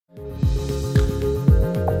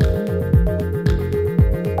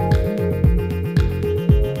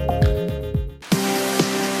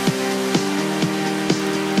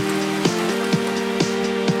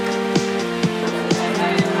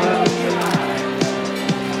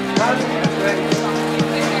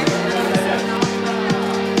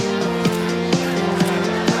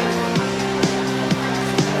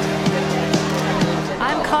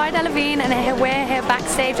Women, and we're here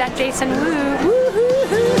backstage at Jason Wu.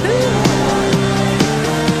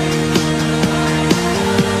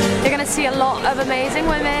 You're going to see a lot of amazing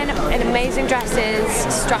women in amazing dresses,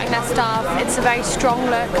 strutting their stuff. It's a very strong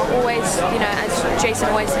look, always, you know, as Jason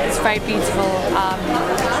always says, it's very beautiful.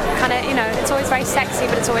 Kind of, you know, it's always very sexy,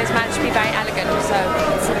 but it's always managed to be very elegant,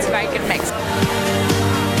 so it's a very good mix.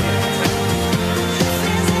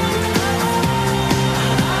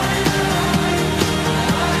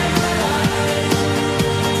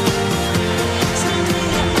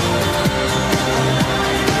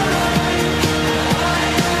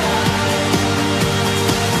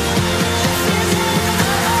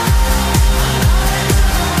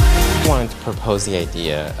 Propose the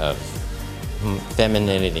idea of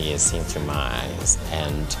femininity as seen through my eyes,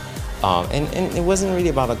 and it wasn't really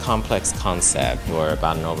about a complex concept or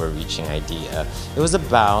about an overreaching idea. It was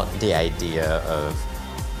about the idea of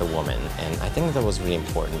the woman, and I think that was really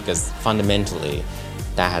important because fundamentally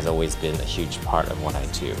that has always been a huge part of what I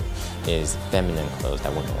do, is feminine clothes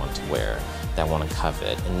that women want to wear, that want to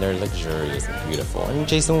covet, and they're luxurious and beautiful. And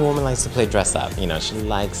Jason Woman likes to play dress up, you know, she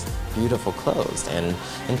likes beautiful clothes. And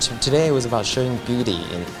today it was about showing beauty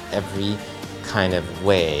in every kind of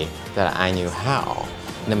way that I knew how,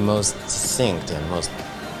 in the most succinct and most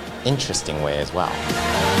interesting way as well.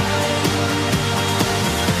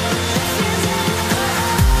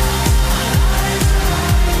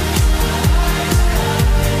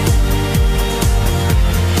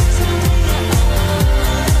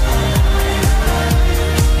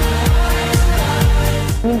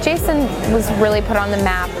 I mean, Jason was really put on the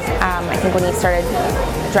map, I think, when he started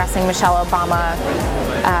dressing Michelle Obama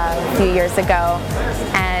a few years ago,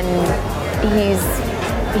 and he's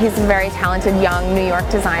a very talented young New York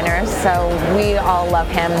designer, so we all love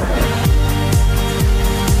him.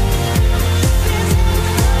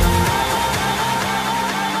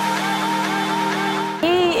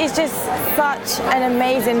 He's just such an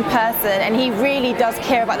amazing person, and he really does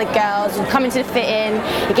care about the girls. You come into the fit-in,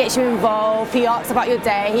 he gets you involved, he asks about your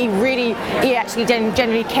day, he actually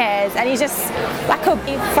genuinely cares, and he's just like a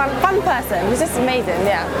fun person. He's just amazing,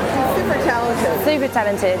 yeah. Super talented. Super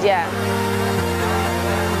talented, yeah.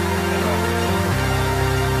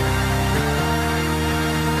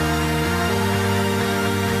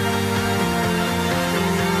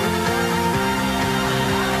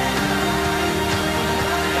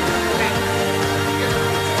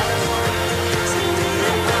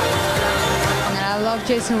 I love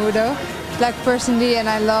Jason Wu, like personally, and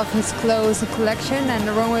I love his clothes and collection, and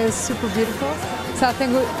the runway was super beautiful. So I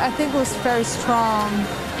think it was a very strong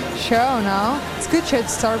show. Now it's a good show to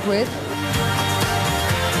start with.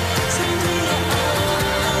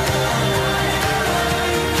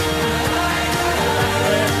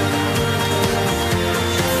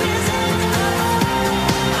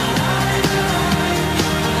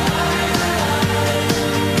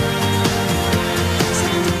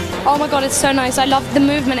 Oh my god, it's so nice. I love the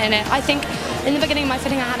movement in it. I think in the beginning of my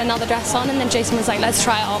fitting I had another dress on, and then Jason was like, let's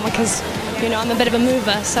try it on because, you know, I'm a bit of a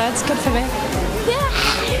mover, so it's good for me.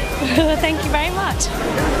 Yeah. Thank you very much.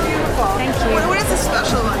 Beautiful. Thank you. What is so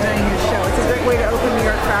special about doing your show? It's a great way to open New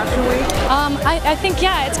York Fashion Week. I think,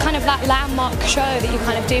 yeah, it's kind of that landmark show that you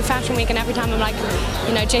kind of do Fashion Week, and every time I'm like,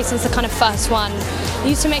 you know, Jason's the kind of first one. It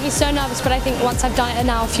used to make me so nervous, but I think once I've done it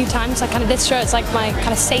now a few times, like kind of this show, it's like my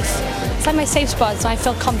kind of safe, it's like my safe spot, so I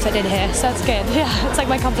feel confident here, so that's good. Yeah, it's like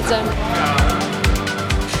my comfort zone.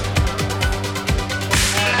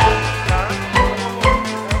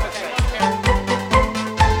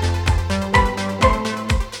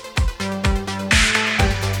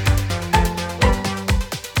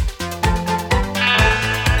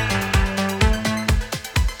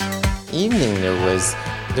 Evening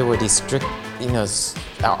there were these strict, you know,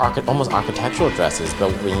 almost architectural dresses,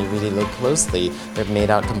 but when you really look closely,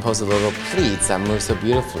 they're composed of little pleats that move so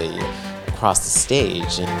beautifully across the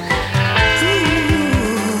stage. And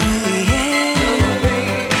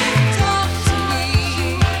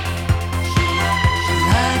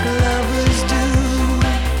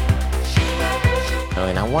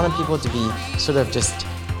I wanted people to be sort of just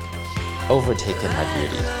overtaken by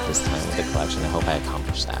beauty this time with the collection. I hope I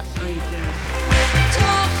accomplished that.